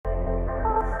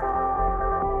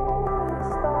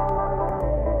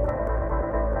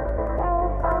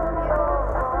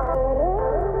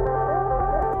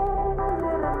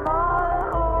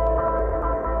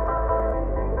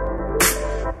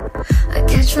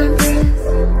my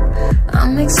breath,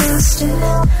 I'm exhausted,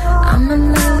 I'm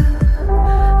in love,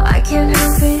 I can't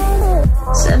help it,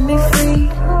 set me free.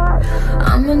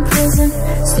 I'm in prison,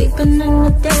 sleeping in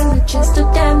the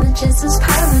damages is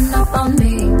piling up on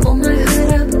me. Pull my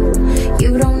hood up,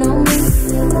 you don't know me,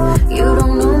 you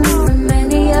don't know me from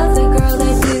any other girl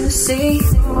that you see.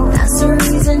 That's the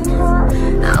reason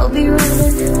I'll be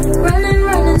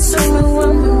running, so no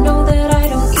one will know that I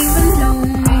don't even know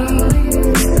me.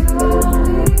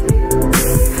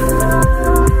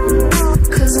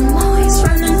 'Cause I'm always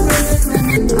running.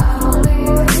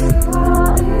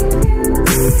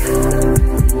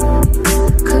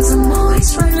 'Cause I'm always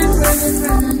running.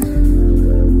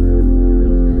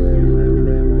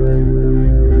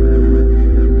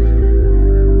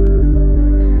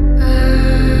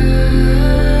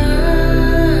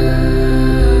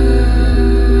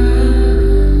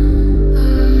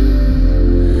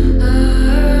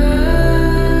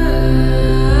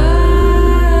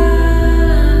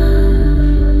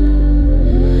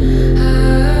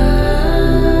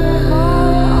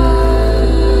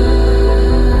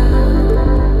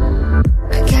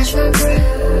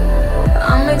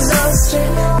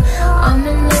 I'm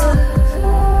in love,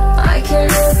 I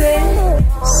can't help it,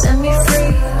 set me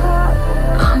free.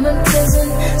 I'm in prison,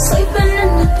 sleeping in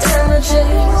the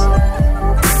damages.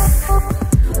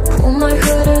 Pull my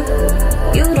hood up,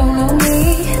 you don't know me,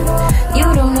 you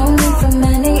don't know me from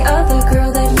any other girl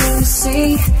that you see.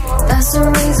 That's the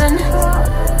reason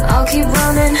I'll keep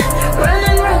running,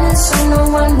 so no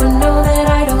one will know